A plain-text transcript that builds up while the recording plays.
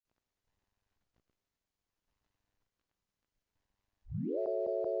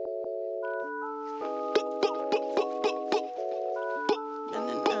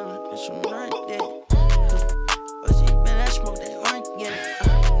some night that. But she been that smoke that organic.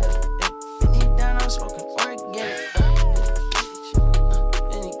 That 50 down, I'm smoking organic.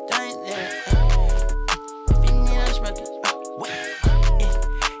 Anything that. If you need, I'm smoking.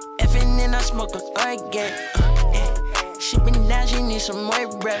 If you need, I'm smoking organic. She been down, she need some more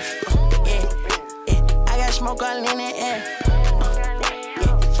breath. I got smoke all in the air.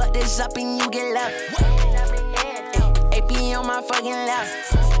 Fuck this up and you get left. AP on my fucking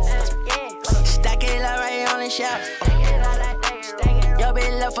left. Stack it up right on the shelf. Yo,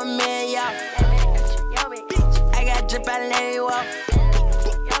 bitch, love for me, yo. I got drip, I let it walk.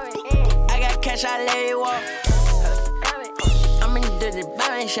 I got cash, I let it walk. I'm in the by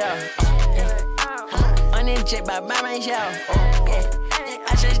myself. On this jet by myself.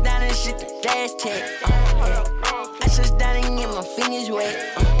 I just down and shit the last tech. I just down and get my fingers wet.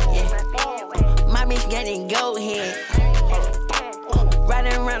 My bitch getting gold head.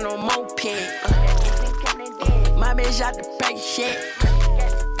 Riding around on moped. My bitch out the pack shit.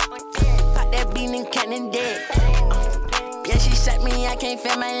 Pop that bean and cannon dead. Yeah, she set me, I can't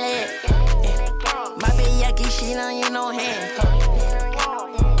feel my leg. My bitch yucky, she don't use no hand.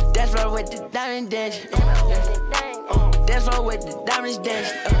 That's right with the diamond dash. That's right with the diamonds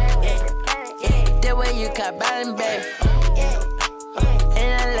dash. That way you cut bottom back. In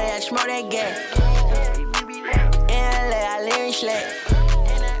LA, I smoke that gas. In LA, I live in slack.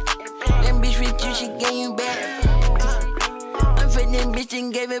 Them bitch with you, she gave you back. I'm fit them bitch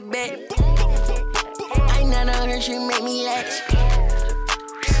and gave it back. I ain't none on her, she make me lax.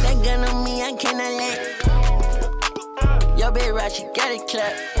 That gun on me, I cannot let. Yo, bitch, right, she got it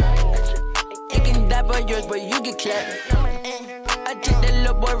clap. You can die by yours, but you get clapped. I took that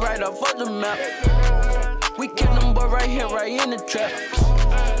little boy right off of the map. We kill them boy right here, right in the trap.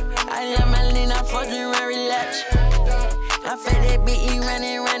 I let my lean, I fuck you and relax. I feel that bitch, you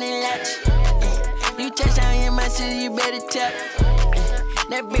running laps. You touch down in my city, you better tap.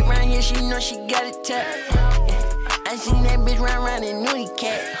 That bitch right here, she know she got it tap. I seen that bitch run in Nudie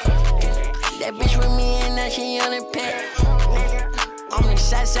Cat. That bitch with me and now she on the pet. On the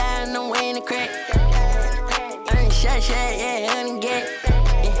side side, no way in the crack. On the shot, yeah, on the gate.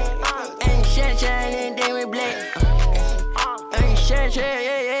 On the shot, and they with black. On the shot,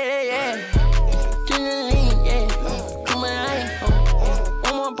 yeah. To the lean, yeah. To my line,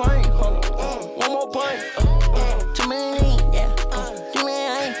 one more point. To my lean, yeah. To my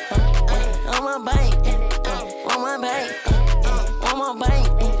line, one more bite. One more bite. One more bite.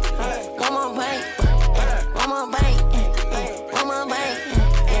 One more bite. One more bite. One more bite.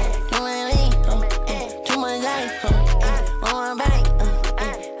 To my lean, to my life. One more bite.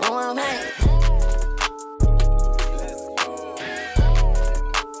 One more bite.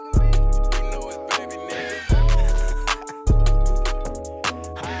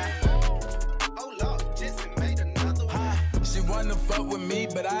 Fuck with me,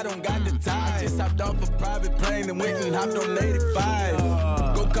 but I don't got the time. Just hopped off a private plane and went and hopped on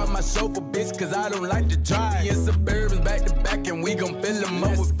 85. Go cut my chauffeur, bitch, cause I don't like to drive. In Suburbans back to back, and we gon' fill them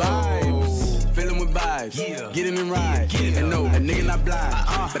up with vibes. Fill them with vibes, get in and ride. And no, a nigga not blind,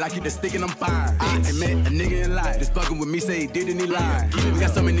 but I keep the stick and I'm fine. I met a nigga in life, just fucking with me, say he did and he lied. We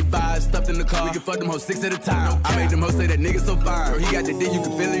got so many vibes stuffed in the car, we can fuck them hoes 6 at a time. I made them hoes say that nigga so fine. Girl, he got the dick, you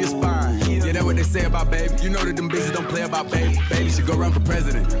can feel in your spine. Yeah, that's what they say about baby. You know that them bitches don't play about baby. Baby should go run for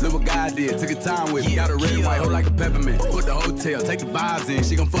president. Look what God did, took a time with me. Got a red and white hoe like a peppermint. Put the hotel, take the vibes in.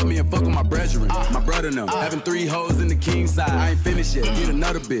 She gon' fuck me and fuck with my brethren. My brother and them, having 3 hoes in the king side. I ain't finished yet, get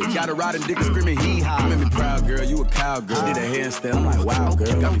another bitch. Got a riding dick and screaming hee-haw. You made me proud, girl, you a cowgirl. Did a handstand, I'm like, wow,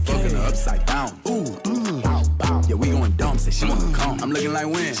 girl. Got me fucking her upside down. Ooh, bow, bow. Yeah, we going dumb, say she wanna come. I'm looking like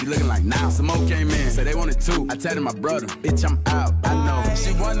when, she looking like now. Some more came in, said they wanted 2. I tatted my brother, bitch, I'm out, I know.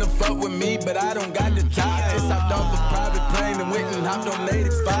 She wanna fuck with me, but I don't got the time. Just hopped off a private plane and went and hopped on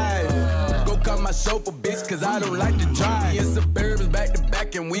 85. Go cut my chauffeur, bitch, cause I don't like to drive. In Suburbans back to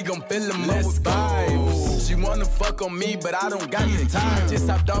back, and we gon' fill them up with vibes. She wanna fuck on me, but I don't got the time. Just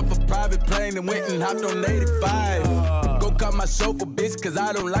hopped off a private plane and went and hopped on 85. Go cut my chauffeur, bitch, cause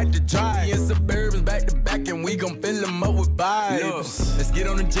I don't like to drive. In Suburbans back to back, and we gon' fill them up with vibes. Let's get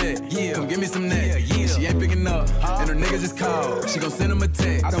on the jet, come give me some neck. She ain't picking up, and her nigga just called. She gon' send him a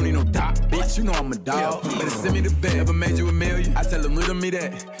text. I don't need no doc, bitch, you know I'm a dog. Better send me the bet. Ever made you $1 million? I tell him riddle me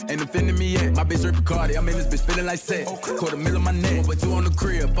that. Ain't offending me yet. My bitch Rick Cardi, I'm in this bitch feeling like sex. $250,000 on my neck, 1.2 on the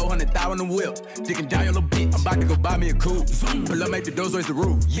crib, 400,000 on the whip. Dicking down your little bitch. I'm about to go buy me a coupe. Pull up, make the doors raise the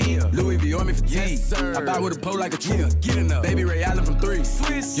roof. Louis V on me for T. I buy with a pole like a tree. Get in up. Baby Ray Allen from 3.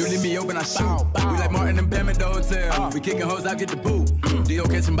 Swiss. You leave me open, I shoot. We like Martin and Pam at the hotel. We kicking hoes out, get the boot. D.O.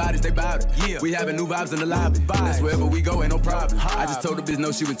 catching bodies, they bout it. Yeah. We having new vibes in the lobby. That's wherever we go, ain't no problem. I just told the bitch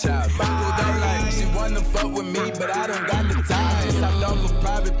no, she was child. Like, she wanna fuck with me, but I don't got the time. Just hopped off a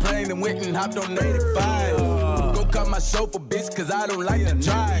private plane and went and hopped on 85. Go cut my chauffeur, bitch, cause I don't like to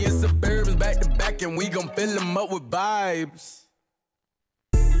drive. In Suburbans back to back and we gon' fill them up with vibes.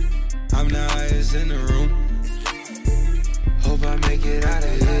 I'm the highest in the room. Hope I make it out of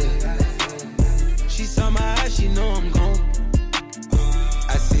here. She saw my eyes, she know I'm gone.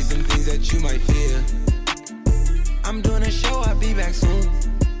 I see some things that you might fear. I'm doing a show, I'll be back soon.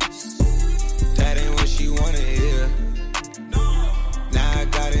 That ain't what she wanna hear. Now I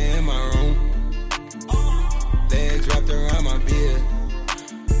got it in my room. Legs wrapped around my beard.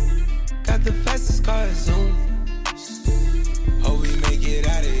 Got the fastest car, Zoom. Hope we make it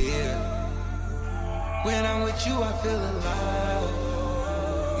out of here. When I'm with you, I feel alive.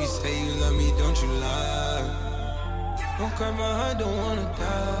 You say you love me, don't you lie? Don't cry my heart, don't wanna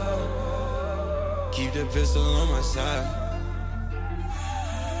die. Keep the pistol on my side.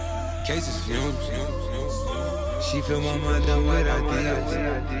 Cases fumes. She fill my mind up with ideas.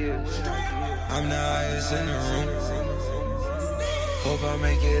 I'm the highest in the room. Hope I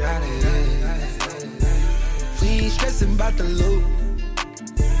make it out of here. We ain't stressing about the loot.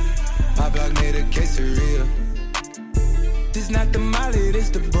 My block made a quesadilla. This not the molly, this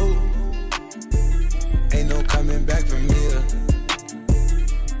the boot. Ain't no coming back from here.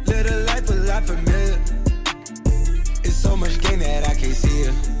 Live a life a lot familiar. It's so much gain that I can't see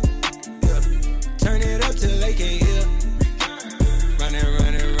it. Yeah. Turn it up till they can't hear. Running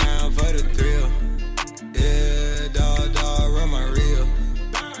around for the thrill. Yeah, dog, run my reel.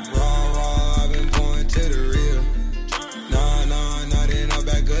 Raw, I've been pouring to the real. Nah, they not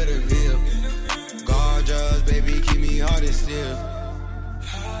back of the veil. Gorgeous, baby, keep me hard and still.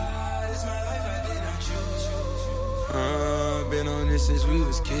 It's my life, I did not choose. Been on this since we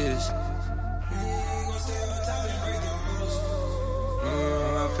was kids.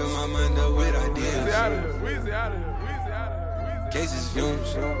 I fill my mind up with ideas. Weezy out of here. Cases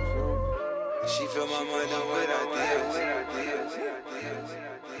fumes. She fill my mind up with ideas.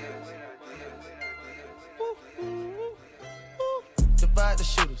 Divide the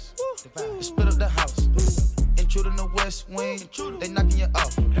shooters. Split up the house. Intruder in the west wing. They knocking you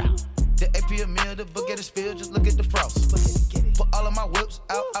off. The AP a meal, the book get a spill. Just look at the frost. Put all of my whips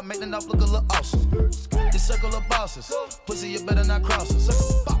out. I make the knife look a little awesome. The circle of bosses. Pussy, you better not cross us.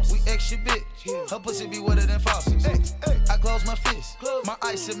 We extra big. Her pussy be wetter than faucets. I close my fist. My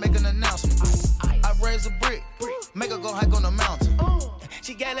ice and make an announcement. I raise a brick. Make her go hike on the mountain.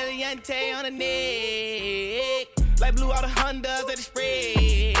 She got a Yante on her neck. Like blue out of Hondas at the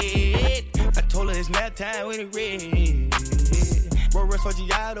spread. I told her it's nap time with it red. Roll for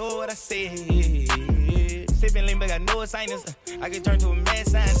Giotto, what I said. Sipping lean, but I know it's sinus. I can turn to a mad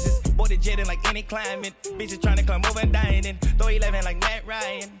scientist. Boy, the jet in like any climate. Bitches trying to climb over and dying. Throw 11 like Matt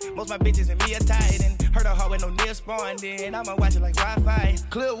Ryan. Most my bitches and me are tied in. Hurt her heart with no nail spawned in. I'ma watch it like Wi-Fi.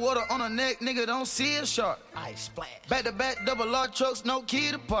 Clear water on her neck, nigga, don't see a shark. Ice splash. Back to back, double R trucks, no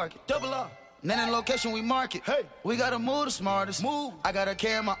key to park it. Double R. Now in location we mark it. Hey, we gotta move the smartest. Move. I gotta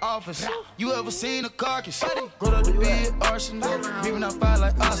carry my office. You ever seen a carcass? Grow up to be an arsenal. Beaming out fire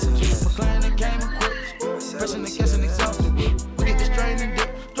like oxygen. McLaren that came equipped. Pressing the gas and exhausted. We get the strain and dip.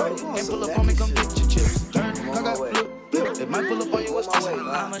 Can't pull up on me, come get your chips. Turn, I got flip. They might pull up on you, what's the way?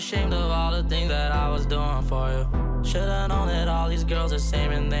 I'm ashamed of all the things that I was doing for you. Should've known that all these girls are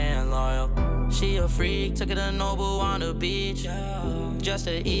same and they ain't loyal. She a freak, took her to Noble on the beach. Just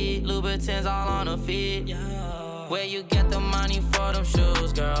to eat, Louboutins all on her feet. Where you get the money for them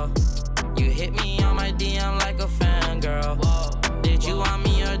shoes, girl? You hit me on my DM like a fan, girl. Did you want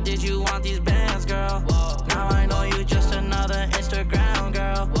me or did you want these bands, girl? Now I know you just another Instagram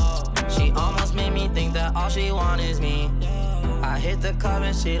girl. She almost made me think that all she want is me. I hit the club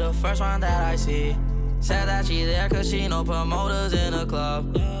and she the first one that I see. Said that she there cause she know promoters in the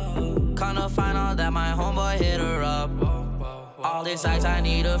club. Come to find out that my homeboy hit her up. All this ice, I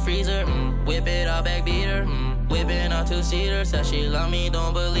need a freezer. Whip it up, back beater. Whipping a two-seater. Said she love me,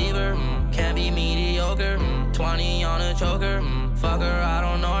 don't believe her. Can't be mediocre. 20 on a choker. Fuck her, I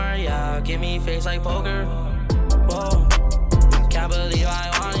don't know her. Yeah, give me face like poker. Whoa, can't believe I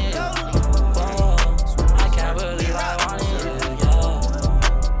want it. Whoa, I can't believe I want it. Yeah,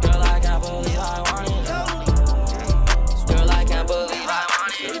 girl, I can't believe I want it. Girl, I can't believe I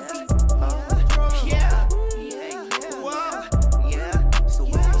want it.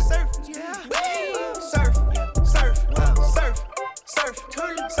 Surf,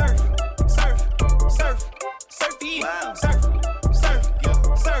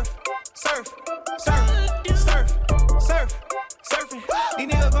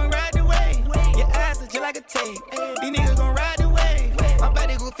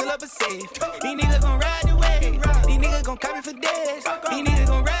 These niggas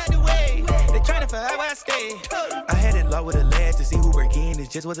gon' ride the wave. They tryna figure out where I stay. I had it locked with a lad to see who break in. It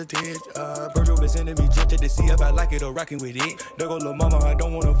just was a test. Virgil been sending me just to see if I like it or rockin' with it. There go lil' mama, I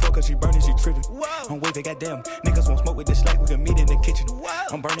don't wanna fuck her, she burning, she trippin'. I'm waving, goddamn. Niggas won't smoke with this slack, we can meet in the kitchen.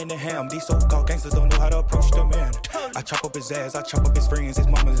 I'm burning the ham. These so-called gangsters don't know how to approach the man. I chop up his ass, I chop up his friends, his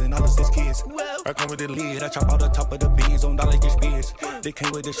mamas, and all of his kids. I come with the lid, I chop out the top of the beans on dollar get spears. They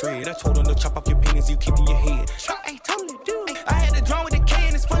came with the shred, I told them to chop off your penis, you keep in your head. I totally do. I had the drum with the K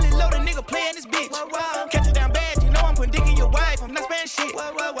and it's fully loaded, nigga playing this bitch. Catch it down bad, you know I'm putting dick in your wife, I'm not sparing shit.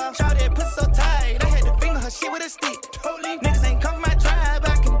 Shout that pussy so tight, I had to finger her shit with a stick. Niggas ain't come from my tribe,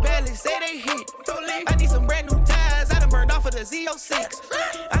 I can barely say they hit. I need some brand new ties, I done burned off of the Z06.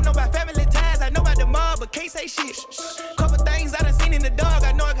 I know about family ties, I know about the mob, but can't say shit. Couple things I done seen in the dog,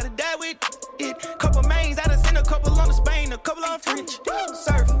 I know I gotta die with it. Couple mains, I done seen a couple on the Spain, a couple on French.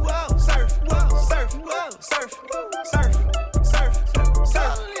 Surf, whoa, surf, whoa, surf, whoa, surf, surf, surf, surf,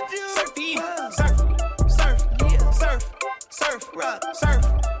 surf, yeah, surf, surf, yeah, surf, surf, rock, surf,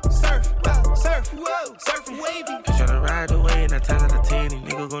 surf, rock, surf, whoa, surf, wavy. I tryna ride away and I 10 out of 10, these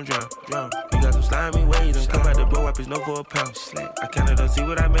niggas gon' drop. You got some slimy ways, don't come out the blow up, it's no for a pound. I kinda don't see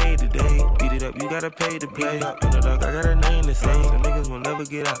what I made today. Beat it up, you gotta pay to play. Underdog, I got a name to say, the niggas will never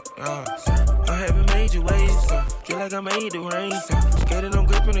get out. I haven't made your ways, feel like I made the rain. Skating, I'm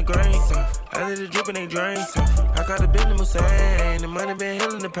gripping the grain. I let it drip and they drain. I got a Bentley Mercedes, the money been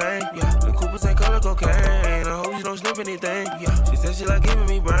healing the pain. The Coopers ain't color cocaine, I hope you don't snip anything. She said she like giving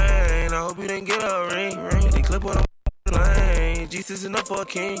me brain, I hope you didn't get her a ring. They clip on the line, Jesus enough for a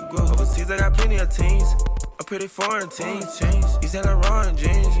king. Overseas, I got plenty of teams. A pretty foreign teams. These ain't like Ron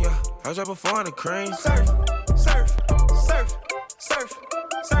jeans, I drop a foreign the cream. Surf, surf, surf, surf,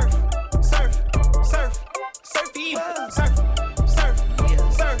 surf, surf, surf, surf, yeah, surf, surf, yeah,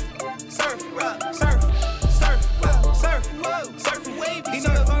 surf, surf, rock, surf, surf, surf, whoa, surf, wavy. These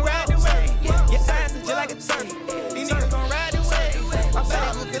niggas gon' ride the wave, your eyes are just like a surf. These niggas gon' ride the wave, I'm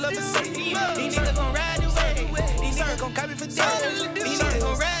better gon' fill up a surf. These niggas gon' ride the wave, these niggas gon' copy for days. These niggas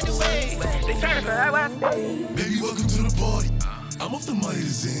gon' ride the wave, they tryna figure out where I stay. Baby, welcome to the party. I'm off the money to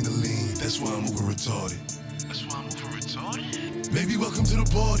Xanaline, that's why I'm over retarded. Baby, welcome to the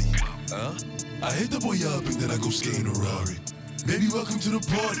party. I hit the boy up and then I go skating a Rari. Baby, welcome to the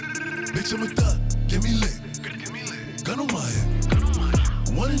party. Bitch, I'm a thot, get me lit. Gun on my head,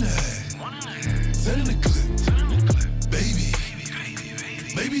 1.5. Set in the clip.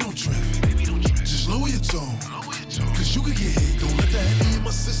 Baby, don't trip. Just lower your tone. Cause you could get hit, don't let that be in my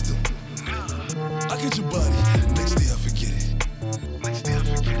system. I get your body, next day I forget it.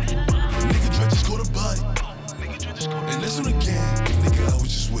 Nigga Dre just caught a body. And that's on the gang, nigga, I was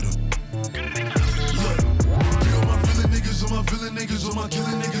just with him. Look, be on my villain niggas, on my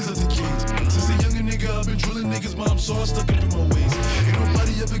killing niggas at the kings. Since a younger nigga, I've been drilling niggas, but I'm so I stuck up in my ways. Ain't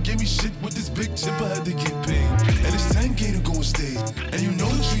nobody ever gave me shit with this big chip, I had to get paid. And it's 10K to go on stage, and you know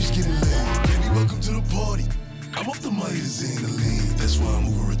the trees getting laid. Baby, welcome to the party. I'm off the money to Xanaline, that's why I'm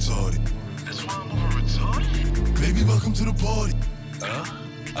over retarded. Baby, welcome to the party.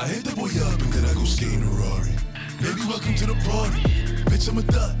 I hit the boy up and then I go skating a Rari. Baby, welcome to the party. Bitch, I'm a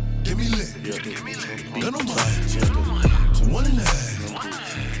thot, get me lit. Gun on my head,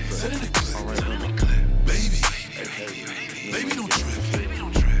 1.5. Set in the clip. Baby, don't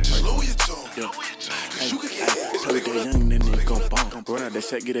trip. Just lower your tone. Cause you can get it. That young nigga gon' bomb. Run out that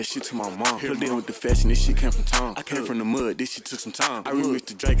shit, get that shit to my mom. Plugged in with the fashion, this shit came from town. I came from the mud, this shit took some time. I remixed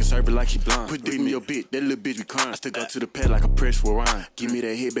the Drake and serve it like he blind. Put dick in your bitch, that little bitch be crying. I still go to the pad like a press for Ryan. Give me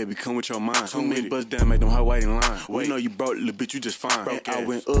that hit, baby, come with your mind. Too many bust down, make them hot white in line. We know you broke, little bitch, you just fine. I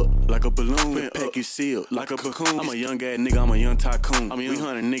went up like a balloon, the package sealed like a cocoon. I'm a young ass nigga, I'm a young tycoon. We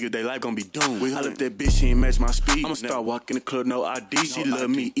 100 niggas, they life gon' be doomed. I left that bitch, she ain't match my speed. I'ma start walking the club, no ID. She love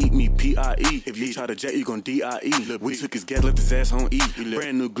me, eat me, P.I.E. If you try to jet, you gon' D.I.E. We took his gas, left his ass on E.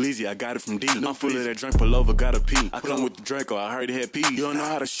 Brand new glizzy, I got it from D. I'm full of that drink, pull over, got a pee. I come with the Draco, I heard he had peas. You don't know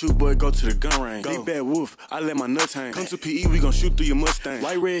how to shoot, boy, go to the gun range. Big bad wolf, I let my nuts hang. Come to PE, we gon' shoot through your Mustang.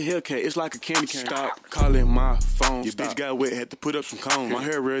 White red Hellcat, it's like a candy cane. Stop calling my phone. Your bitch got wet, had to put up some cones. My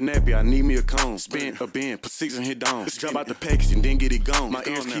hair real nappy, I need me a comb. Spin a bend, put 6 in his dome. Drop out the package and then get it gone. My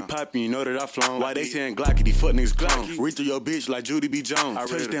ears keep popping, you know that I flown. Why they saying Glocky, these fuck niggas clone. Read through your bitch like Judy B. Jones.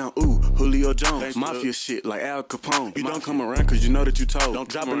 Touchdown, ooh, Julio Jones. Mafia shit like Al Capone. You don't come around around cause you know that you told. Don't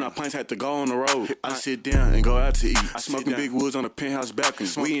dropping our pints, had to go on the road. I sit down and go out to eat. Smoking big woods on the penthouse balcony.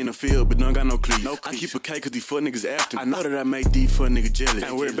 We in the field, but don't got no cleats. I keep a K cause these fuck niggas after me. I know that I make these fuck niggas jealous.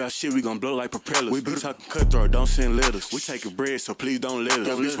 Ain't worried about shit, we gon' blow like propellers. We be talking cutthroat, don't send letters. We taking bread, so please don't let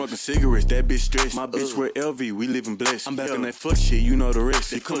us. We smoking cigarettes, that bitch stressed. My bitch wear LV, we living blessed. I'm back in that fuck shit, you know the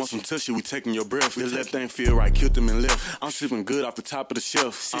rest. You come on some touch shit, we taking your breath. The left ain't feel right, killed them and left. I'm sipping good off the top of the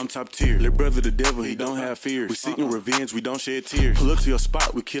shelf. I'm top tier, little brother the devil, he don't have fears. We seeking revenge, we don't shed tears. Pull up to your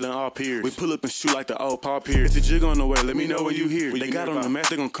spot, we killing all peers. We pull up and shoot like the old Paul Pierce. It's a jig on the way, let me know where you here. They got on the map,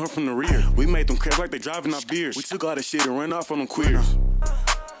 they gon' come from the rear. We made them crack like they driving our beers. We took all that shit and ran off on them queers.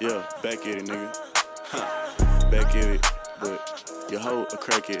 Yeah, back at it, nigga. Back at it, but your hoe a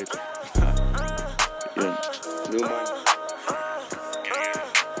crackhead. Yeah, new money.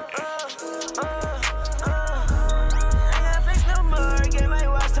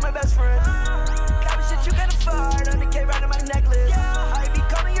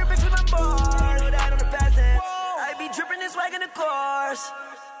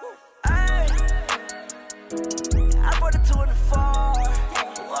 I bought a 2 and a 4.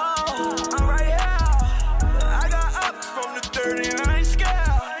 Whoa, I'm right here. I got ups from the 30 and I ain't scared.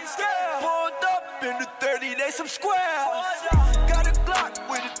 Pulled up in the 30, they some squares. Got a Glock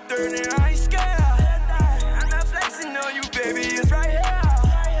with a 30 and I ain't scared. I'm not flexing on you, baby, it's right here.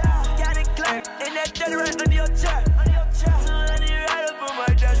 Got a Glock in that 30 right under your chest. So let it right up on my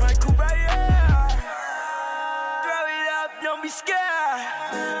dash, my coupe right here. Throw it up, don't be scared.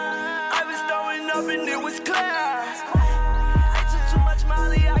 I was throwing up and it was clear. I took too much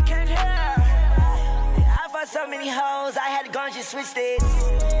Molly, I can't hear. I fought so many hoes, I had to go and just switch sticks.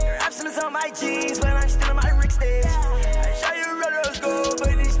 Rapsons on my jeans, but I'm still on my Rick stage. I show you red rose gold,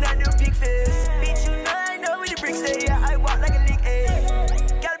 but it's not no big fist. Bitch, you know I know where the bricks stay. Yeah, I walk like a league A.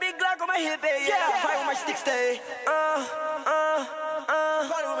 Got a big Glock on my hip, yeah. Fight where my stick stay.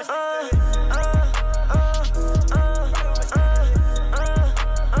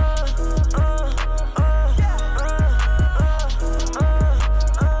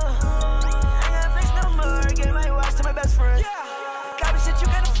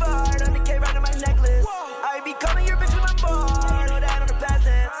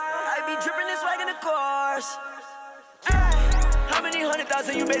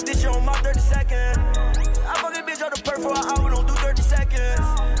 So you made this shit on my 32nd. I fuck a bitch on the perk for an hour, don't do 30 seconds.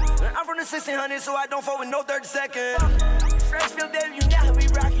 I'm from the 1600, so I don't fuck with no 30 seconds. Freshfield, baby, you know how we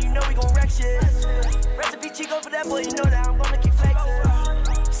rockin', you know we gon' wreck shit. Recipe Chico for that boy, you know that I'm gonna keep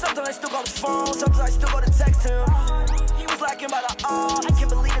flexing. Sometimes I still call his phone, sometimes I still go to text him. He was lacking by the odds, I can't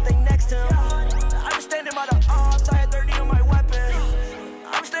believe that they next him. I was standing by the odds, I had 30 on my weapon.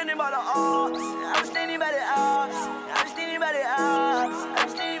 I was standing by the odds, I was standing by the odds, I was standing by the odds, I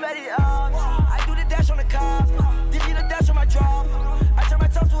was standing by the odds. I do the dash on the cop, did you the dash on my drop? I turn my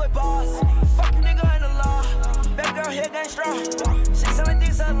top to a boss, fuck you nigga in the law. Baby girl head gang strong, she said my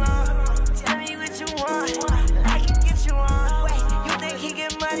dick so long. Tell me what you want, I can get you on. Wait, you think he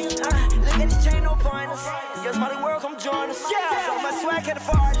get money? Look at this chain, no pointers. Your Molly world, come join us. Yeah, so much swag at the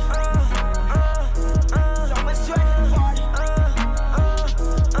party. So much swag at the party.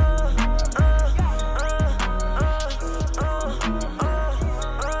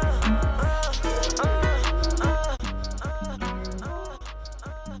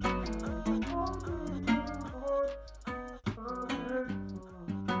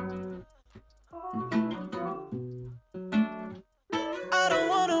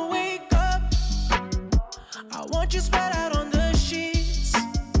 You spread out on the sheets.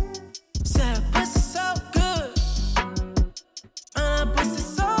 Said pussy so good, pussy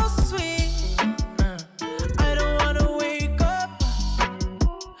so sweet. I don't wanna wake up,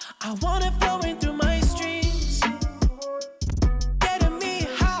 I want it flowing through my streams, getting me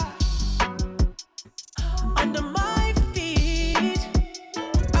high under my feet.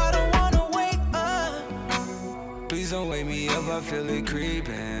 I don't wanna wake up. Please don't wake me up, I feel it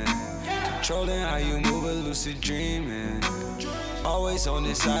creeping. Controlling how you move, a lucid dreaming. Always on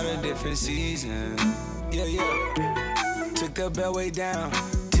this side of different season. Yeah, yeah. Took the bell way down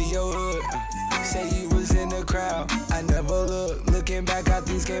to your hood. Say you was in the crowd. I never looked. Looking back, how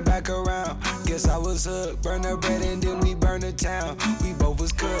things came back around. Guess I was hooked. Burn the bread and then we burn the town. We both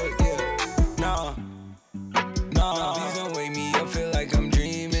was cooked, yeah. Nah. Please don't wake me up, feel like I'm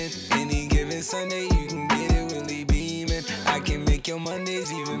dreaming. Any given Sunday, you can get it really beaming. I can make your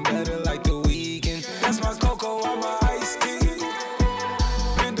Mondays even better like the weekend. That's my cocoa on my iced tea.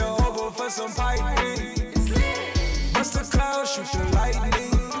 Bend over for some piping. Bust the clouds, shoot the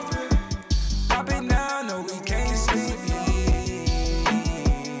lightning. Pop it now, no we can't sleep.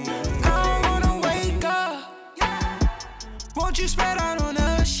 I don't wanna wake up, you spread out on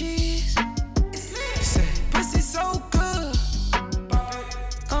the sheets. Say, pussy so good.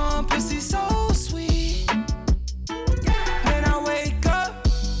 Pussy so sweet. When I wake up,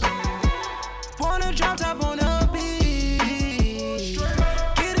 wanna drop top on the beach.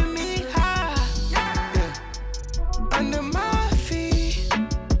 Getting me high, under my feet.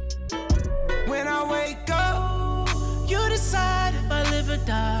 When I wake up, you decide if I live or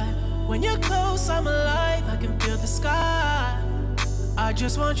die. When you're close, I'm alive, I can feel the sky. I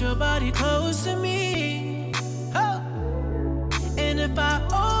just want your body close to me. Oh. And if I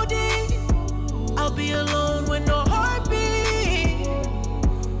OD, I'll be alone with no heartbeat.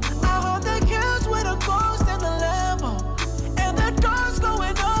 I hold the kills with a ghost in the Lambo, and the door's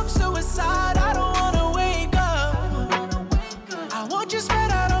going up, suicide. I don't wanna wake up. I want you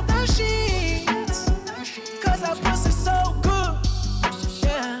spread out on the sheets, cause that pussy's so good.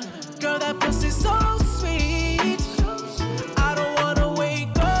 Yeah, girl, that pussy's so sweet. I don't wanna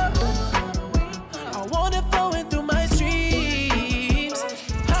wake up. I want it flowing through my streams.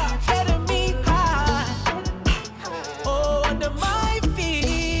 Getting me high. Oh, under my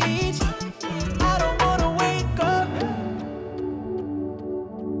feet. I don't wanna wake up.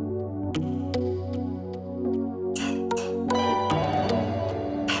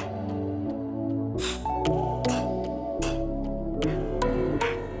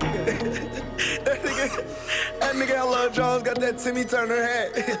 That nigga L.L. Jones got that Timmy Turner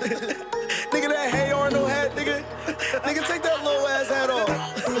hat. Nigga, that Hey Arnold hat, nigga. Nigga, take that little ass hat off.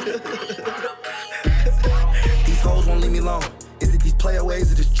 These hoes won't leave me alone. Is it these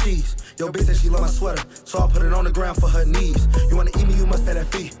playaways or this cheese? Yo, bitch said she love my sweater, so I put it on the ground for her knees. You wanna eat me, you must pay that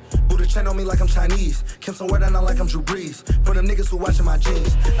fee. Buddha chain on me like I'm Chinese. Kim somewhere down like I'm Drew Brees. For them niggas who watching my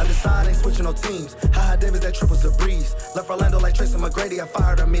jeans. I decide ain't switching no teams. Ha Davis, that trip was a breeze. Left Orlando like Tracy McGrady. I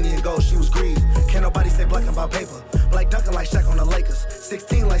fired her many ago, she was greased. Can't nobody say black about paper. Like Duncan like Shaq on the Lakers.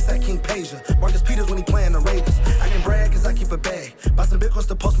 16 like Zach King Pager. Marcus Peters when he playing the Raiders. I can brag cause I keep a bag. Buy some Bitcoins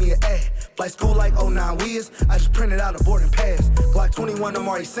to post me an ad. Flight school like 09 Wiz. I just printed out a boarding pass. Glock 21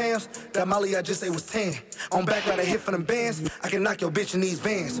 Amari Sam's. That Molly I just ate was 10. On back right a hit for them bands. I can knock your bitch in these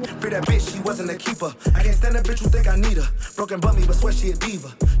vans. Free that bitch, she wasn't a keeper. I can't stand that bitch who think I need her. Broken bummy, but swear she a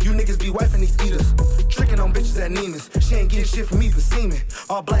diva. You niggas be wifing these eaters. Tricking on bitches at Neiman's. She ain't getting shit from me for semen.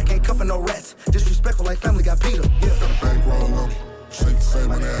 All black ain't cuffing no rats. Disrespectful like family got Peter. Yeah. Got a bankroll on me. Ain't the same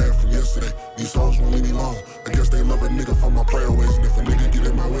when I had from yesterday. These hoes won't leave me alone. I guess they love a nigga for my player ways. And if a nigga get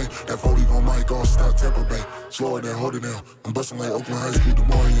in my way, that 40 gon' might go stop Tampa Bay. Slow it down, hold it down. I'm bustin' like Oakland High School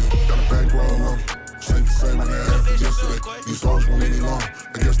tomorrow, yeah. Got a bankroll on me. Ain't the same when I had from yesterday. These hoes won't leave me alone.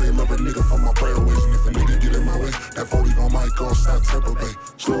 I guess they love a nigga for my player ways. And if a nigga get in my way, that 40 gon' might go stop Tampa Bay.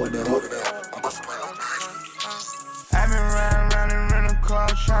 Slow it down, hold it down. I'm bustin' like Oakland High School. I've been riding in rental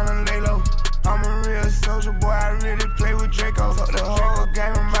cars, tryna lay low. I'm a real soldier, boy, I really play with Draco. Took the whole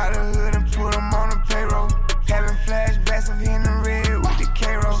game from out the hood and put him on the payroll. Having flashbacks of hitting the red with the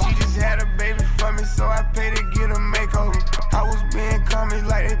K-Roll. She just had a baby for me, so I paid to get a makeover. I was being coming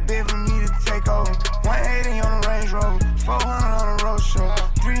like they bid for me to take over. 180 on the Range Rover, 400 on the road show,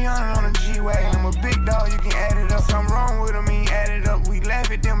 300 on the G-Wagon. I'm a big dog, you can add it up. Something wrong with them, he add it up. We laugh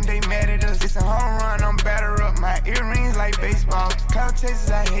at them, they mad at us. It's a home run, I'm batter up. My earrings like baseball. Cloud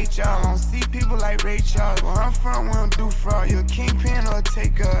chasers, I hate y'all. I don't see people like Ray Charles. Where I'm from, we don't do fraud. You a kingpin or a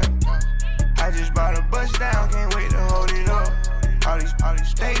taker. I just bought a bus down, can't wait to hold it up. All these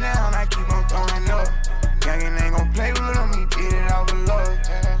stay down, I keep on throwing up. Youngin' ain't gon' play with him, he did it out of love.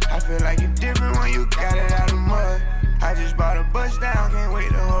 I feel like it's different when you got it out of mud. I just bought a bus down, can't wait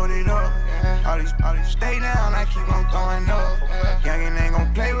to hold it up. All these stay down, I keep on throwing up. Youngin' ain't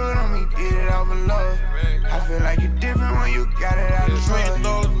gon' play with him, he did it out of love. I feel like it's different when you got it out of mud.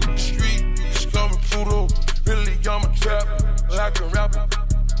 $1 street, scum and Pluto. Really, I'm a trapper, like a rapper.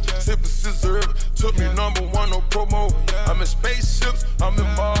 Sippin' scissor, took me #1, no promo. I'm in spaceships, I'm in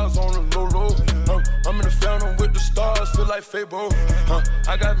Mars on the low. I'm in the fountain with the stars, feel like Fable.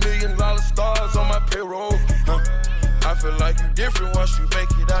 I got $1 million stars on my payroll. I feel like you different once you make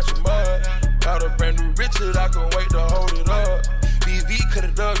it out your mud. Got a brand new Richard, I can wait to hold it up. BV cut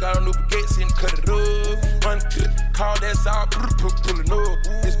it up, got a new Bugatti and cut it up. Run, call that sound, pull it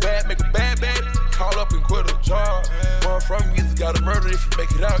up. It's bad, make a bad, call up and quit a job. One from you, either gotta murder if you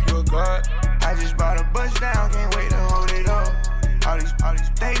make it out, you're a god. I just bought a bus down, can't wait to hold it up. All these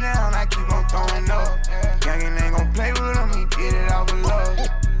stay down, I keep on throwing up. Youngin' ain't gon' play with him, he did it out of love.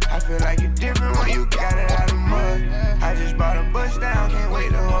 I feel like it's different when you got it out of mud. I just bought a bus down, can't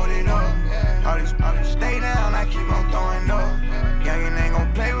wait to hold it up. All these stay down, I keep on throwing up. Youngin' ain't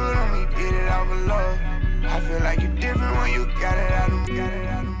gon' play with him, he did it out of love. I feel like it's different when you got it out of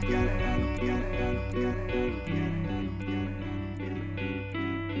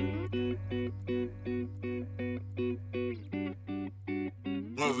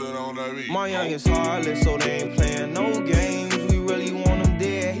My youngest heartless, so they ain't playing no games. We really want him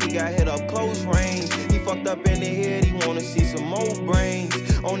dead, he got hit up close range. He fucked up in the head, he wanna see some more brains.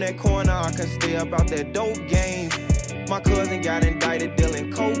 On that corner, I can stay up out that dope game. My cousin got indicted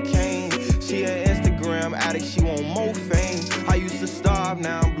dealing cocaine. She an Instagram addict, she want more fame. I used to starve,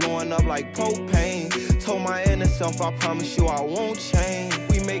 now I'm blowing up like propane. Told my inner self, I promise you I won't change.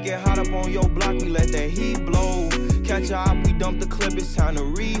 We make it hot up on your block, we let that heat blow. Catch a op, we dump the clip, it's time to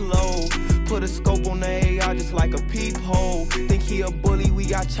reload. Put a scope on the AI just like a peephole. Think he a bully, we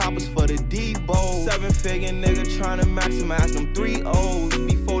got choppers for the Debo. 7-figure nigga tryna maximize them 3 O's.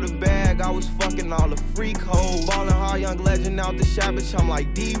 Before the bag, I was fucking all the freak hoes. Ballin' hard, young legend out the shop, bitch, I'm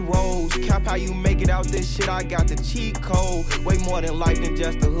like D-Rose. Cap how you make it out this shit, I got the cheat code. Way more than life than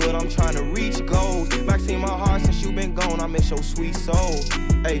just the hood, I'm tryna reach goals. Maxine my heart since you been gone, I miss your sweet soul.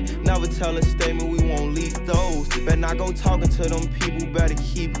 Ayy, never tell a statement, we won't leak those. Better not go talking to them people, better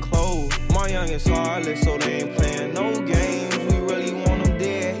keep close. My youngest heartless, so they ain't playing no games. We really want him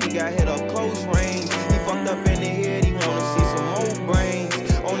dead, he got hit up close range. He fucked up in the head, he wanna see some more brains.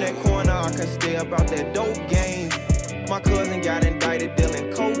 On that corner, I can stay up out that dope game. My cousin got indicted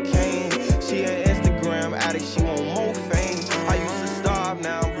dealing cocaine. She an Instagram addict, she want more fame. I used to starve,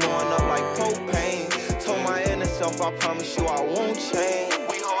 now I'm blowing up like propane. Told my inner self, I promise you I won't change.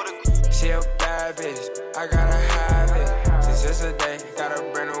 She a bad bitch, I gotta have it. Since yesterday, got a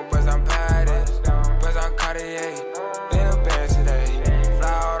brand new buzz, I'm padded. Buzz on Cartier, in a band today.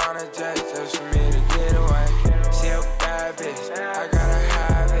 Fly out on a jet just for me to get away. She a bad bitch, I gotta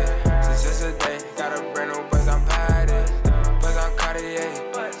have it. Since yesterday, got a brand new buzz, I'm padded. Buzz on Cartier,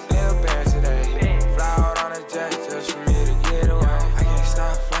 in a band today. Fly out on a jet just for me to get away. I can't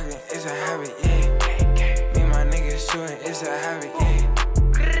stop fucking, it's a habit, yeah. Me and my niggas shooting, it's a habit, yeah.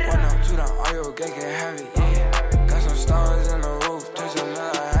 All your gang can have it, yeah. Got some stars in the roof, touch them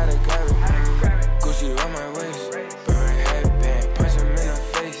now, I had to grab it. Gucci on my waist, burn headband, punch him in the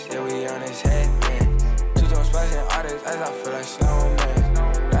face, yeah, we on his headband. Two-tone splashing artists as I feel like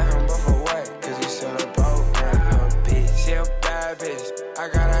snowman. Laughing but for what, cause he still a broke man, little bitch. She a bad bitch, I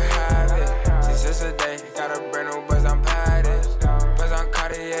gotta have it. Since yesterday, got a brand new buzz, I'm padded. Buzz on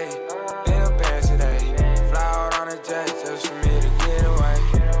Cartier, in a band today. Fly out on a jet just for me to get away.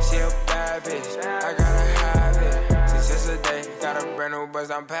 She a bad bitch, I gotta have it. Since yesterday, got a brand new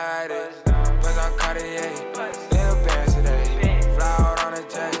buzz, I'm padded. Buzz on Cartier, in a band today. Fly out on a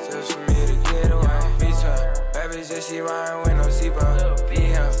jet just for me to get away. V12, bad bitch, yeah, she riding with no seatbelt.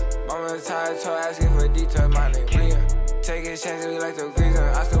 BM, mama tired, told asking for details, my name Liam. Taking chances, we like to grease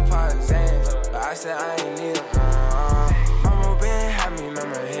them, I still pop Zans. But I said I ain't need them. Mama been happy,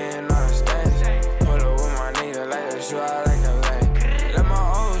 remember hearing all the stains. Pull up with my nigga, like to shoot out like a lane. Let my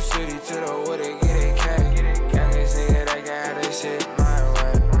old city to the wood and get it cash. Youngest nigga that can have this shit my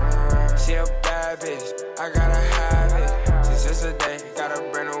way. She a bad bitch, I gotta have it. Since yesterday, got a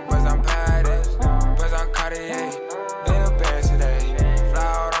brand new buzz, I'm padded. Buzz on Cartier, in a band today. Fly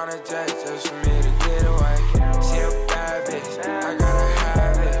out on a jet just for me to get away. She a bad bitch, I gotta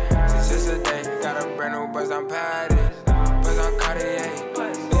have it. Since yesterday, got a brand new buzz, I'm padded. Buzz on Cartier, in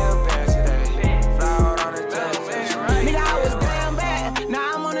a band today. Fly out on a jet just for me to get away.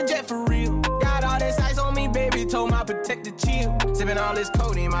 Now I'm on a jet for real. Got all this ice on me, baby. Told my protector chill. Sipping all this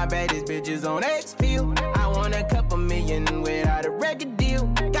codeine, my baddest bitches on X pill. I want a couple million without a record deal.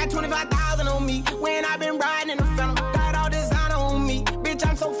 Got 25,000 on me when I been riding in the phantom. Got all designer on me, bitch.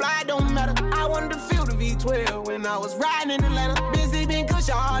 I'm so fly, don't matter. I wanted to feel the V12 when I was riding in Atlanta. Busy been cush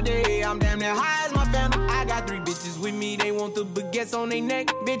all day. I'm damn near high as my phantom. I got 3 bitches with me, they want the baguettes on their neck.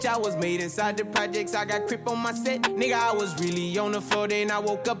 Bitch, I was made inside the projects, I got crip on my set. Nigga, I was really on the floor, then I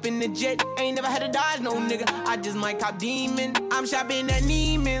woke up in the jet. Ain't never had to dodge no nigga, I just might cop demon. I'm shopping at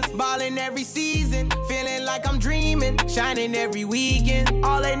Neiman's, ballin' every season. Feeling like I'm dreaming, shining every weekend.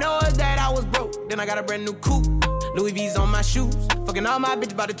 All they know is that I was broke, then I got a brand new coupe. Louis V's on my shoes, fucking all my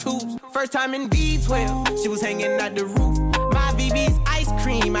bitches by the tubes. First time in V12, she was hanging out the roof. My VV's ice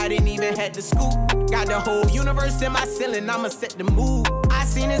cream, I didn't even have to scoop. Got the whole universe in my ceiling, I'ma set the mood. I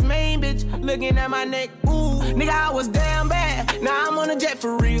seen this main bitch looking at my neck, ooh. Nigga, I was damn bad, now I'm on a jet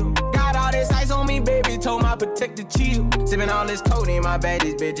for real. Got all this ice on me, baby, told my protector chill. Sipping all this codeine, my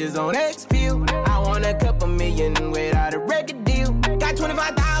baddest bitches on X pill. I want a couple million without a record deal. Got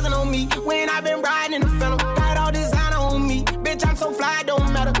 25,000 on me when I been riding in the phantom. Got all designer on me, bitch, I'm so fly,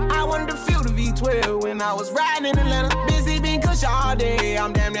 don't matter. I wanted to feel the V12 when I was riding in Atlanta. Busy been cush all day,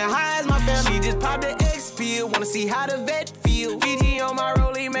 I'm damn near high as my family. She just popped the X pill, wanna see how the vet feel. Fiji on my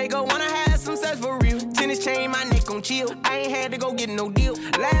rollie, make her wanna have some sex for real. Tennis chain, my neck on on chill. I ain't had to go get no deal.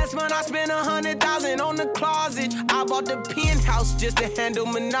 Last month I spent 100,000 on the closet. I bought the penthouse just to handle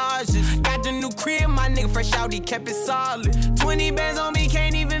menages. Got the new crib, my nigga fresh out, he kept it solid. 20 bands on me,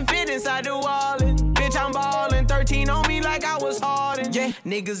 can't even fit inside the wallet. Bitch, I'm ballin', 13 on me like I was Harden. Yeah,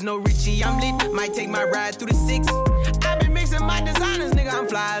 niggas know Richie, I'm lit. Might take my ride through the 6. I been mixing my designers, nigga, I'm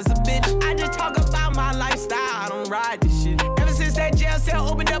fly as a bitch. I just talk about my lifestyle, I don't ride this shit. Ever since that jail cell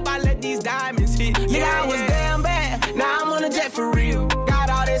opened up, I let these diamonds hit. Yeah, I was damn bad, now I'm on a jet for real. Got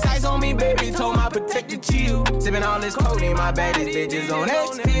all this ice on me, baby, told my protector chill. Sippin' all this codeine, my baddest bitches on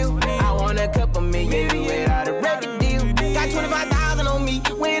X-Pills. I want a couple million without a record deal. Got 25,000 on me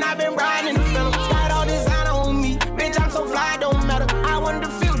when I been riding the film. Got all designer on me, bitch, I'm so fly, don't matter. I wanted to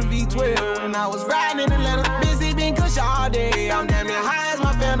feel the V12 when I was riding in the letter. Busy been kush all day, I'm damn near high as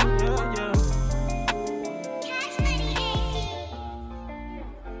my phantom.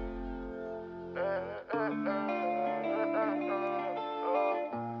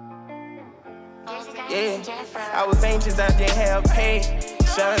 Yeah, I was anxious, I didn't have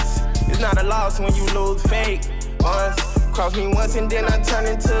patience. It's not a loss when you lose fake ones. Cross me once and then I turn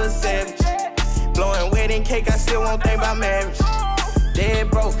into a savage. Blowing wedding cake, I still won't think about marriage. Dead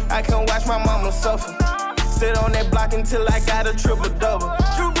broke, I can't watch my mama suffer. Stood on that block until I got a triple-double.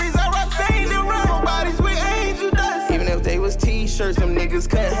 True Breeze, I rock saying and rubber bodies with angel dust. Even if they was t-shirts, them niggas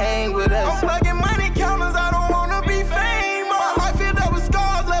couldn't hang with us. I'm plugging money counters, I don't wanna be famous. My life filled up with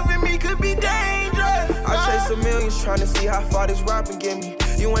scars, loving me could be dangerous. I chase the millions, tryna see how far this rapping get me.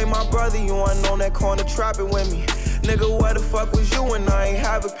 You ain't my brother, you ain't on that corner trapping with me. Nigga, where the fuck was you when I ain't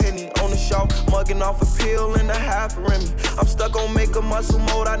have a penny? On the show, mugging off a pill and a half a Remy. I'm stuck on make a muscle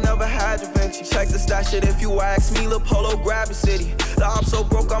mode, I never had Da Vinci. Check the stash shit if you ask me, Lil Polo grab a city. The op so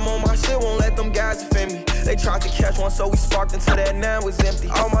broke, I'm on my shit, won't let them guys offend me. They tried to catch one, so we sparked until that nine was empty.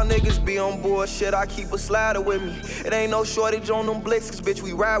 All my niggas be on bullshit, I keep a slider with me. It ain't no shortage on them blicks, cause bitch,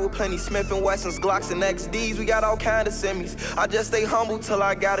 we ride with plenty Smith & Wessons, Glocks, and XDs. We got all kind of semis. I just stay humble till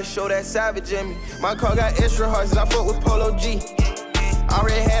I gotta show that savage in me. My car got extra hearts, I fuck with Polo G.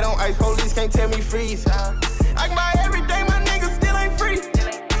 Already had on ice, police can't tell me freeze. I can buy every day, my niggas still ain't free.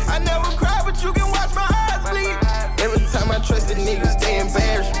 I never cry, but you can watch my eyes bleed. Every time I trust the niggas, they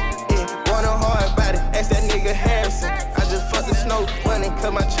embarrass me. Yeah, want a hard body, ask that nigga Harrison. I just fucked the snow, money,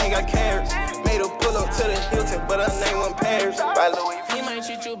 cause my chain got carrots. Made a pull up to the Hilton, but her name wasn't Paris. By Louis V. He might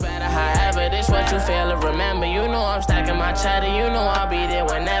treat you better, however, this what you feel to remember. You know I'm stacking my cheddar, you know I'll be there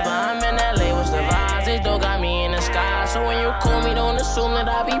whenever. I'm in LA, what's the vibes? This dope got me in the sky. So when you call me, don't assume that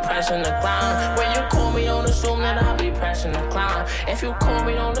I'll be pressing the climb. When you call me, don't assume that I'll be pressing the climb. If you call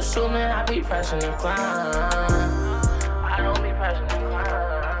me, don't assume that I'll be pressing the climb. I don't be pressing the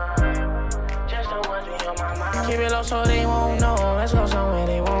climb. Just the ones we on my mind. Keep it low so they won't know. Let's go somewhere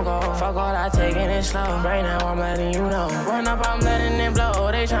they won't go. Fuck all that taking it slow. Right now I'm letting you know. Run up, I'm letting it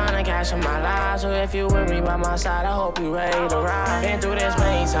blow. They tryna catch in my lies. So if you with me by my side, I hope you ready to ride. Been through this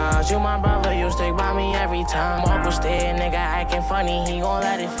many times. You my brother, you stick by me every time. Uncle stare, nigga acting funny, he gon'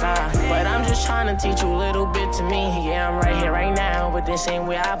 let it fly. But I'm just tryna teach you a little bit to me. Yeah, I'm right here, right now, but this ain't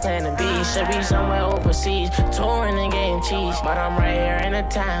where I plan to be. Should be somewhere overseas, touring and getting cheese. But I'm right here in the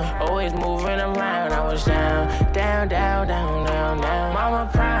town, always moving around. I was down, down, down, down, down, down. Mama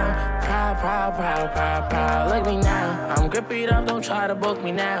proud, proud, proud, proud, proud, proud. Look me now, I'm gripped up, don't try to book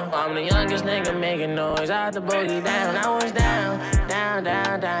me now. I'm the youngest nigga making noise, I had to boogie down. I was down, down,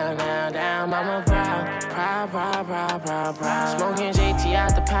 down, down, down, down. Mama proud, proud, proud, proud, proud, proud. Smoking JT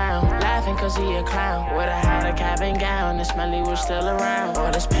out the pound, laughing cause he a clown. Would've had a cap and gown, the smelly was still around.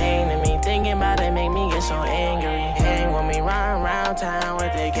 All this pain in me, thinking about it make me get so angry. Hang with me, run around town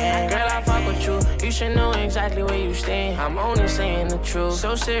with the gang. Girl, I fuck with you, you should know exactly where you stand. I'm only saying the truth,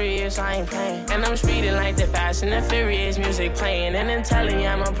 so serious, I ain't playing. And I'm speeding like the Fast and the Furious, music playing. And then telling you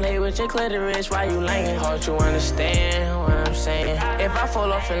I'ma play with your clitoris while you laying. Hope you understand what I'm saying. If I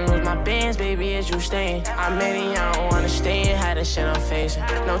fall off and lose my bands, baby, is you staying? I'm many, I don't understand how this shit I'm facing.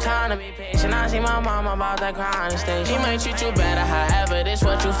 No time to be patient, I see my mama about that cry on the stage. She might treat you better, however, this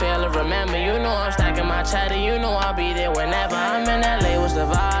what you feel to remember. You know I'm stacking my cheddar, you know I'll be there whenever. I'm in LA, what's the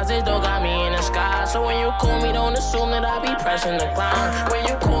vibes? This dope got me in the sky. So when you call me, don't assume that I'll be pressing the climb. When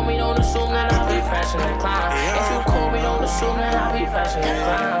you call me, don't assume that I'll be pressing the climb. If you call me, don't assume that I'll be pressing the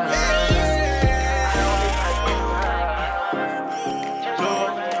climb.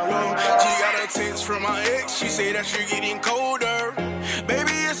 From my ex, she say that you're getting colder.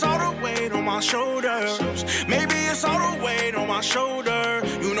 Baby, it's all the weight on my shoulders. Maybe it's all the weight on my shoulder.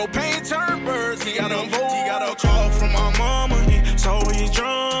 You know pain turn birds, he got a vote. He got a call from my mama, it's always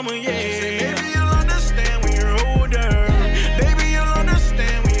drama, yeah. Maybe you'll understand when you're older. Baby, you'll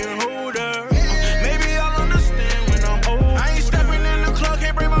understand when you're older. Maybe I'll understand when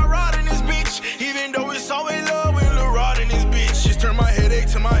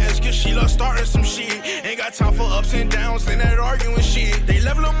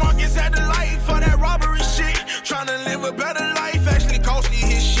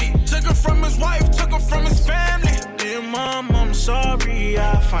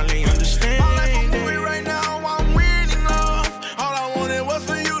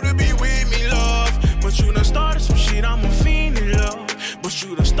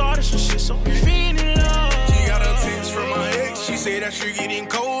dash, you're getting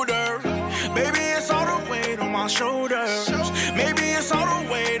colder. Baby, it's all the weight on my shoulders. Maybe it's all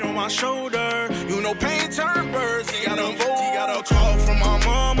the weight on my shoulder. You know pain turn birds, you gotta vote. You got a call from my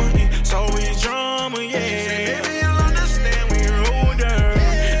mama, it's always drama, yeah. Baby, you'll understand when you're older.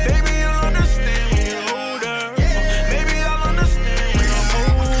 Baby, you'll understand when you're older. Maybe I'll understand when I'm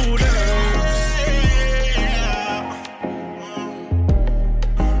older.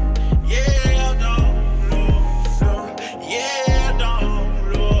 Yeah, dog. Yeah, dog.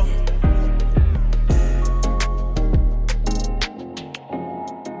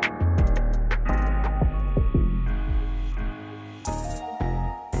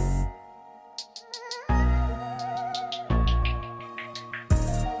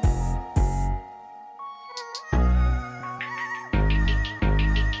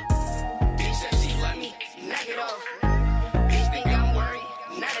 Bitch said she love me, knock it off. Bitch think I'm worried,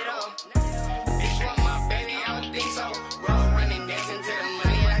 not at all. Bitch want my baby, I don't think so. Roll running, dancing to the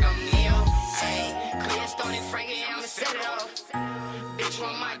money like I'm Neo. Ayy, clear stone and Frankie, I'ma set it off. Bitch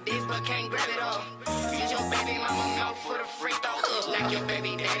want my dick, but can't grab it all. Use your baby mama mouth for the free throw. Knock your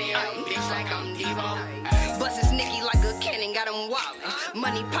baby daddy out, bitch like I'm Devo. Bust his Nicky like a cannon, got him wildin'.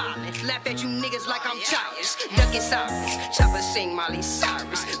 Money piling, laugh at you niggas like I'm childish. Duckin' Cyrus, chopper sing Miley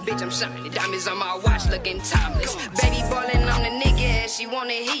Cyrus. Bitch, I'm shining, diamonds on my watch looking timeless. Baby ballin' on the nigga, she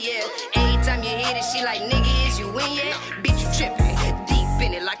wanna hit ya. Every time you hit it, she like, nigga, is you in yet? Bitch, you trippin', deep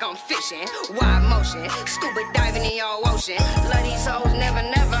in it like I'm fishing. Wide motion, scuba diving in your ocean. Love these hoes, never,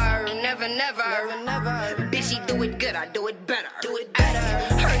 never, never, never, never. Bitch, she do it good, I do it better. Do it better.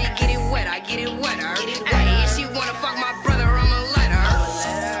 Heard he get it wet, I get it wetter. Ayy, if she wanna fuck my brother, I'ma let her.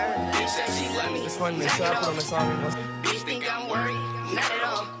 Bitch said she love me, It's funny, knock so I it put on off. the song. Bitch think I'm worried, not at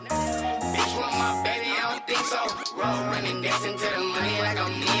all. Bitch want my baby, I don't think so. Roll running, dancing to the money like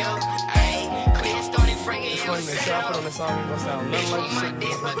I'm Neo. Ayy, clear stone and Frankie, It's I'ma funny, set so it I put on off. the song. It's gonna sound Bitch nothing want like my shit.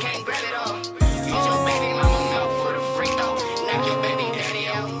 dick, but can't grab it all. Use your baby mama mouth for the free throw. Knock your baby daddy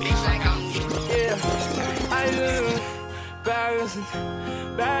out, bitch like I'm Neo. Yeah, I just baddest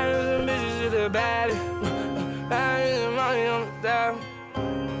bitches to the baddest. Baddest money on the dial.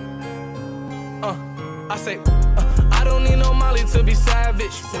 I say, I don't need no Molly to be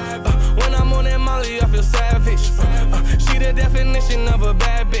savage. When I'm on that Molly, I feel savage. She the definition of a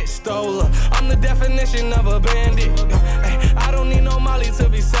bad bitch, stole her. I'm the definition of a bandit. I don't need no Molly to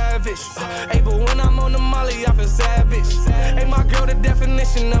be savage. But when I'm on the Molly, I feel savage. My girl, the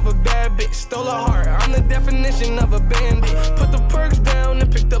definition of a bad bitch, stole her heart. I'm the definition of a bandit. Put the perks down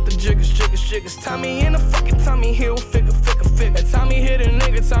and picked up the jiggers. Tommy in the fucking Tommy Hill, figure. Tommy hit a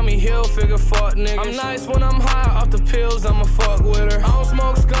nigga, Tommy Hill, figure, fuck niggas. I'm nice when I'm high off the pills, I'ma fuck with her. I don't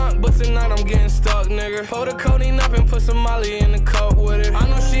smoke skunk, but tonight I'm getting stuck, nigga. Pull the codeine up and put some Molly in the cup with it. I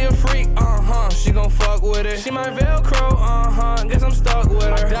know she a freak, she gon' fuck with it. She my Velcro, guess I'm stuck with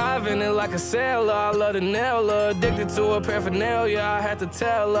her. I dive in it like a sailor, I love to nail her. Addicted to her paraphernalia, I had to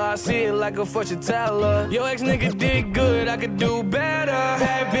tell her. I see it like a fortune teller. Yo ex-nigga did good, I could do better.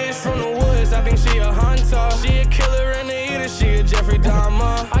 Bad bitch from the woods, I think she a hunter. She a killer and a eater, she a Jeffrey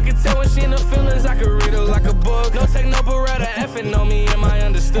Dahmer. I can tell when she in the feelings, I could read her like a book. No take no beretta, effing on me, am I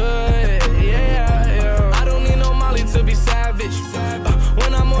understood? Yeah. I don't need no Molly to be savage.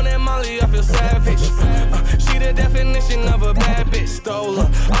 When I'm on that Molly, I feel savage. She the definition of a bad bitch, stole her.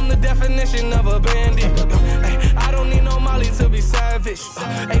 I'm the definition of a bandit. I don't need no Molly to be savage.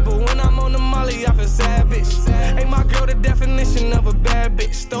 But when I'm on the Molly, I feel savage. My girl, the definition of a bad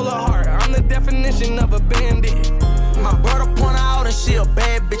bitch, stole her heart. I'm the definition of a bandit. My brother point her out and she a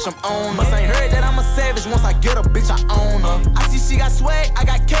bad bitch, I'm on her. Must ain't heard that I'm a savage, once I get a bitch, I own her. I see she got swag, I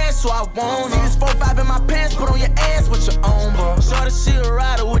got cash, so I want her. See this 4-5 in my pants, put on your ass with your own, bro. Shorty, she a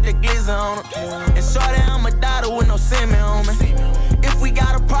rider with the glizzy on her. And shorty, I'm a daughter with no semen on me. If we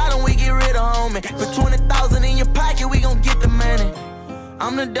got a problem, we get rid of homie. Put 20,000 in your pocket, we gon' get the money.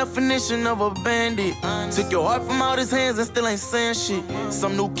 I'm the definition of a bandit. Took your heart from out his hands and still ain't saying shit.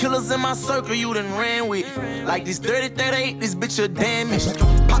 Some new killers in my circle you done ran with. Like this 30-38, this bitch a damaged.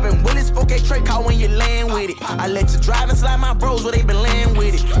 Poppin' Willis, 4K Trey call when you land with it. I let you drive and slide my bros where they been laying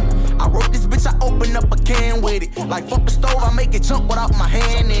with it. I wrote this bitch, I open up a can with it. Like fuck the stove, I make it jump without my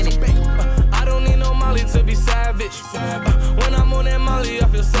hand in it. I don't need no Molly to be savage. When I'm on that Molly, I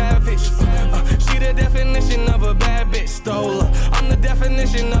feel savage. She the definition of a bad bitch, stole her. I'm the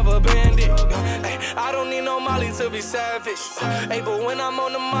definition of a bandit. I don't need no Molly to be savage. But when I'm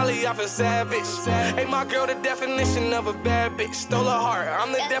on the Molly, I feel savage. My girl, the definition of a bad bitch, stole her heart.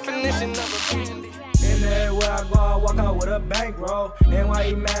 I'm the definition of a bandit. In the everywhere I go, I walk out with a bankroll. And why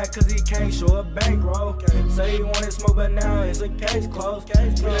he mad? Cause he can't show a bankroll. Say he wanted smoke, but now it's a case closed.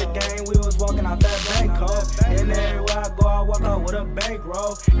 For the game, we was walking out that bank code. And everywhere I go, I walk out with a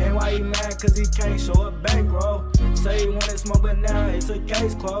bankroll. And why he mad? Cause he can't show a bankroll. Say he wanted smoke, but now it's a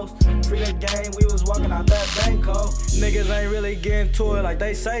case closed. For the game, we was walking out that bank code. Niggas ain't really getting to it like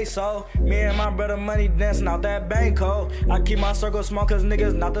they say so. Me and my brother Money dancing out that bank code. I keep my circle small cause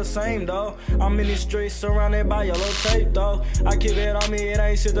niggas not the same though. I'm in the streets surrounded by yellow tape though. I keep it on me, it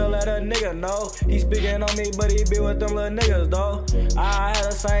ain't shit to let a nigga know. He speaking on me, but he be with them little niggas though. I had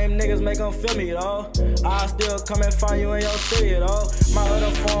the same niggas make them feel me though. I still come and find you in your city though. My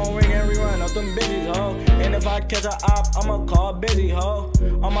other phone ring and rerun up them bitches ho. And if I catch a op, I'ma call busy ho.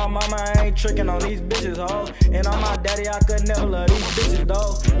 On my mama, I ain't tricking on these bitches ho. And on my daddy, I could never love these bitches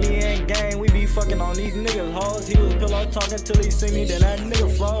though. Me and gang, we be fucking on these niggas hoes. He was pillow talking till he see me, then that nigga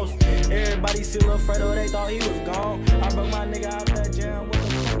froze. Everybody still afraid of, they thought he was gone. I broke my nigga out that jam, what the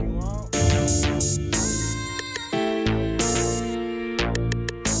fuck you want?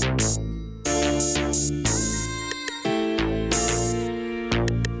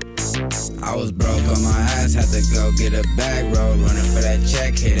 I was broke on my ass, had to go get a bag roll. Running for that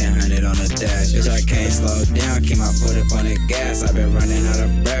check, hitting 100 on the dash. Bitch, I can't slow down, keep my foot up on the gas. I been running out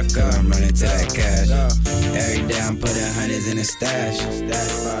of breath, cause I'm running to that cash. Every day I'm putting hundreds in the stash.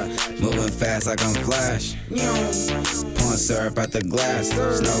 Moving fast like I'm Flash. Pouring syrup out the glass.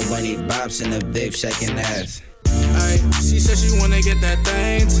 Snow bunny bops in the vape shaking ass. Ay, she said she wanna get that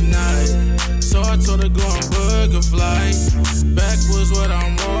thing tonight. So I told her go and book a flight. Backwards what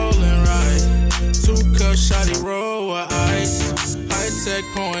I'm rolling right. 2 cups shotty roll with ice. High tech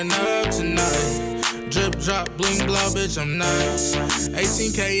pouring up tonight. Drip drop bling blow bitch I'm nice.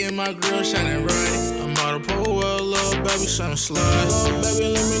 18K in my grill shining bright. I'm out of pool well little baby shining slide. Little baby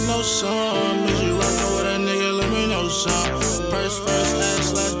let me know some. Is you rockin' with a nigga let me know some. Purse first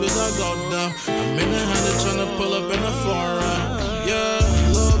ass last bitch I go down. I'm in the hundred tryna pull up in a foreign. Yeah,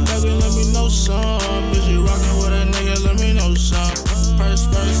 little baby let me know some. Is you rockin' with a nigga let me know some. Purse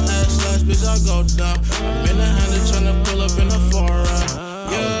first ass last bitch I go down. I'm in the hundred tryna pull up in a foreign.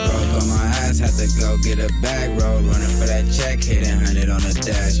 Yeah. Broke on my ass, had to go get a bag roll. Running for that check, hitting 100 on the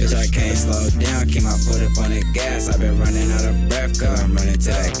dash. Bitch, I can't slow down, keep my foot up on the gas. I been running out of breath, cause I'm running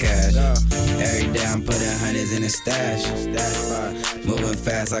to that cash. Every day I'm putting hundreds in the stash. Moving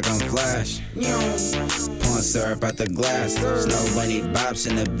fast like I'm Flash. Pouring syrup out the glass. Snow bunny bops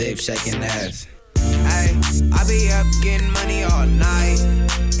in the vape shaking ass. Ay, I be up getting money all night.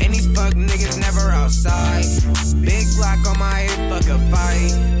 And these fuck niggas never outside. Big block on my hip, fuck a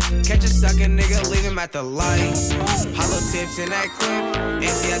fight. Catch a sucker nigga, leave him at the light. Hollow tips in that clip.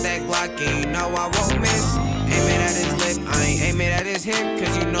 Empty out that Glock, and you know I won't miss. Aiming at his lip, I ain't aiming at his hip.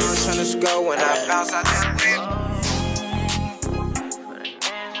 Cause you know I'm tryna score when I bounce out that whip.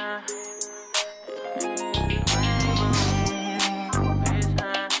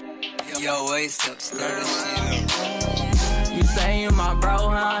 Yo, waist up, start this shit up. You say you my bro,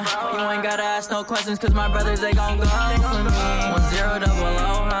 huh? You ain't gotta ask no questions, cause my brothers, they gon' go for me. 1000,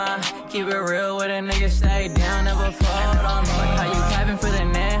 huh? Keep it real with a nigga, stay down, never fold on me. Like how you capping for the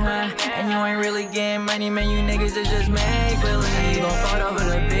net, huh? And you ain't really getting money, man, you niggas is just make believe. You gon' fold over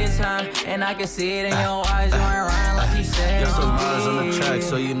the bitch, huh? And I can see it in your eyes, you ain't riding like you said. Got some miles on the track,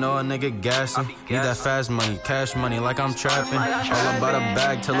 so you know a nigga gassing. Need that fast money, cash money, like I'm trapping. All about a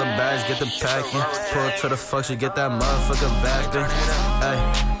bag, till the bags get the packing. Pull to the fuck, you get that motherfucker bapping.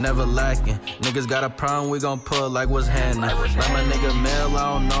 Ay, never lacking. Niggas got a problem, we gon' pull like what's happening. Like my nigga Mel,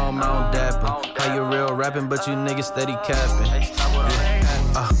 I don't know him, I don't dap him. How you real rapping, but you niggas steady capping.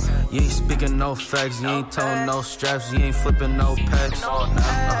 You ain't speaking no facts, you ain't towing no straps, you ain't flipping no packs.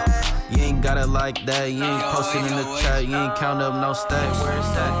 You ain't got it like that, you ain't posting in the chat, you ain't count up no stacks.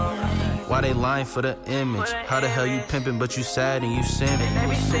 Why they lying for the image? How the hell you pimping, but you sad and you simping?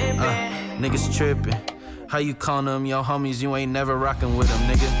 Niggas tripping. How you calling them your homies, you ain't never rocking with them,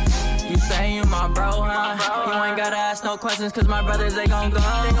 nigga. You say you my bro, huh? You ain't gotta ask no questions, cause my brothers, they gon' go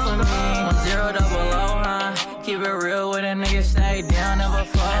for me. 1000, huh? Keep it real with a nigga, stay down, never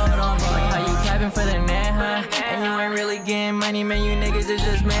fold on me. Like how you capping for the net, huh? And you ain't really getting money, man, you niggas is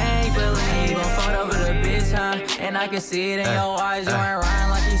just make believe. You gon' fold over the bitch, huh? And I can see it in your eyes, you ain't riding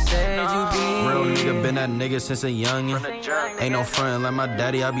like you said you be. Real nigga, been that nigga since a youngin'. Ain't no frontin' like my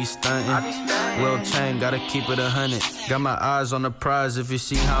daddy, I be stuntin'. Lil' chain, gotta keep it 100. Got my eyes on the prize if you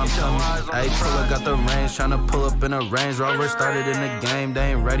see how I'm coming. Ayy, pull up, got the range, tryna pull up in a Range Rover. Started in the game,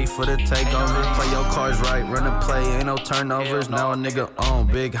 they ain't ready for the takeover. Play your cards right, run the play, ain't no turnovers. Now a nigga on,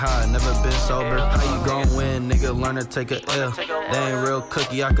 big high, never been sober. How you gon' win, nigga, learn to take a L. They ain't real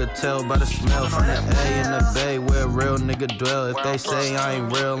cookie, I could tell by the smell. From the A in the Bay, where a real nigga dwell. If they say I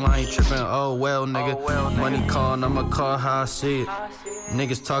ain't real, I ain't trippin', oh well, nigga. Money callin', I'ma call how I see it.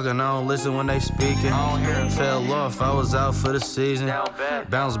 Niggas talking, I don't listen when they speaking. Fell off, I was out for the season.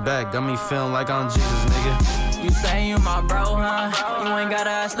 Bounce back, got me feeling like I'm Jesus, nigga. You say you my bro, huh? You ain't gotta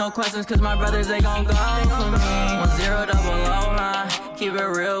ask no questions, cause my brothers, they gon' go for me. 1000, huh? Keep it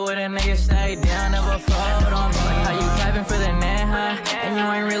real with a nigga, stay down, never fold on me. Like how you capping for the net, huh? And you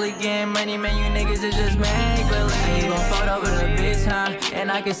ain't really getting money, man, you niggas is just make believe. You gon' fold over the bitch, huh?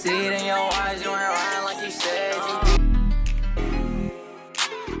 And I can see it in your eyes, you ain't riding like you said you did.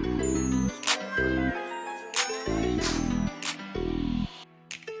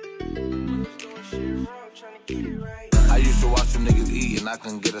 I used to watch them niggas eat and I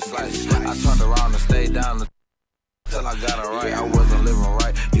couldn't get a slice. I turned around and stayed down till I got it right. I wasn't living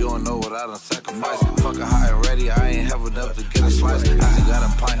right. You don't know what I done sacrificed. Fucking high and ready, I ain't have enough to get a slice. I just got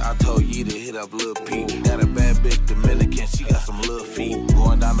a pint, I told Yee to hit up Lil P. Got a bad bitch, Dominican, she got some little feet.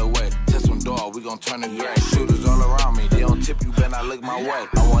 Going down the way, test some dog, we gon' turn it gray. Shooters all around me, they don't tip you, better not look my way.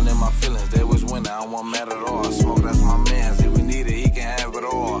 I want in my feelings, they was winning, I wasn't mad at all. Smoke, that's my man, if we need it, he can have it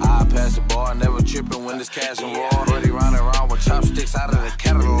all. I pass the ball, never tripping when it's cash and raw. Ready round and round with chopsticks out of the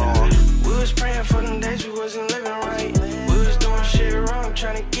catalog. We was praying for them days we wasn't living right. We was doing shit wrong,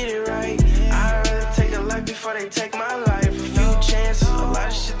 trying to get it right. I'd rather take a life before they take my life. A few chances, a lot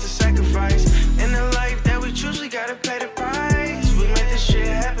of shit to sacrifice. In the life that we choose, we gotta pay the price. We make this shit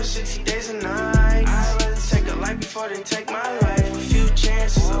happen 60 days a night. I'd rather take a life before they take my life. A few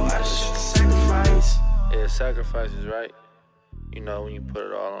chances, a lot of shit to sacrifice. Yeah, sacrifices, right? You know, when you put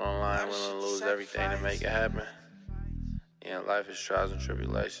it all on the line, willing to lose everything to make it happen. Yeah, life is trials and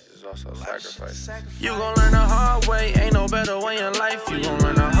tribulations, it's also sacrifices. You gon' learn the hard way, ain't no better way in life. You gon'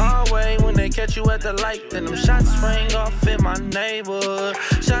 learn the hard way when they catch you at the light. Then them shots ring off in my neighborhood.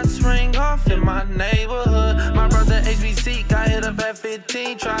 Shots ring off in my neighborhood. My brother HBC got hit up at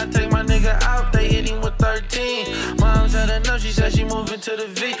 15. Try to take my nigga out, they hit him with 13. Mom's had enough, she said she moving to the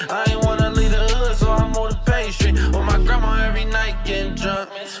V. I ain't wanna leave the hood, so I moved to Page Street. With my grandma every night getting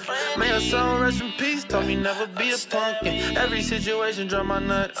drunk. May her soul rest in peace, told me never be a punkin'. Every situation drive my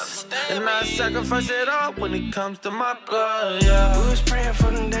nuts, and I sacrifice it all when it comes to my blood, yeah. We was praying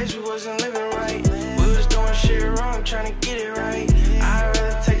for them days we wasn't living right. We was doing shit wrong, trying to get it right. I'd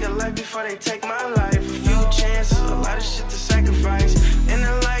rather take a life before they take my life. A few chances, a lot of shit to sacrifice. In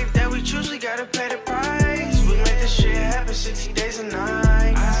the life that we choose, we gotta pay the price. We make this shit happen 60 days a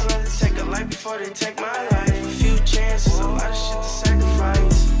night. I'd rather take a life before they take my